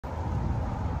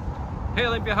Hey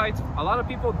Olympia Heights, a lot of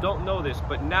people don't know this,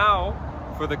 but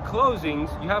now for the closings,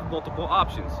 you have multiple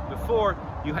options. Before,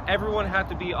 everyone had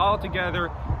to be all together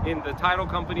in the title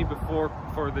company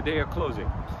for the day of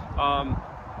closing.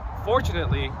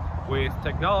 Fortunately, with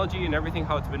technology and everything,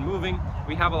 how it's been moving,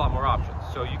 we have a lot more options.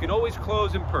 So you can always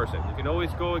close in person. You can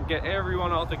always go and get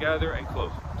everyone all together and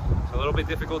close. It's a little bit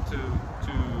difficult to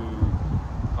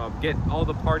get all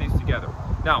the parties together.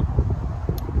 Now,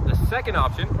 the second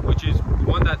option, which is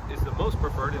one that is the most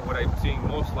preferred and what I'm seeing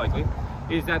most likely,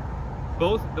 is that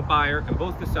both the buyer and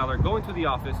both the seller go into the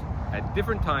office at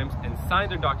different times and sign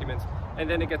their documents, and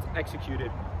then it gets executed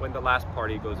when the last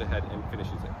party goes ahead and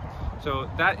finishes it. So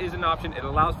that is an option. It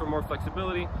allows for more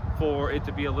flexibility, for it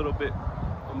to be a little bit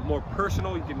more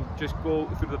personal. You can just go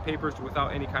through the papers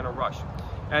without any kind of rush.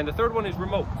 And the third one is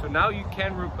remote. So now you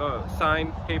can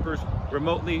sign papers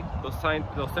remotely.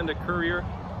 They'll send a courier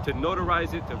to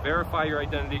notarize it, to verify your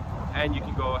identity, and you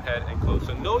can go ahead and close.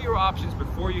 So know your options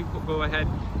before you go ahead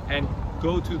and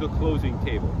go to the closing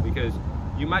table, because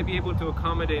you might be able to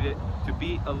accommodate it to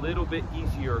be a little bit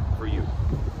easier for you.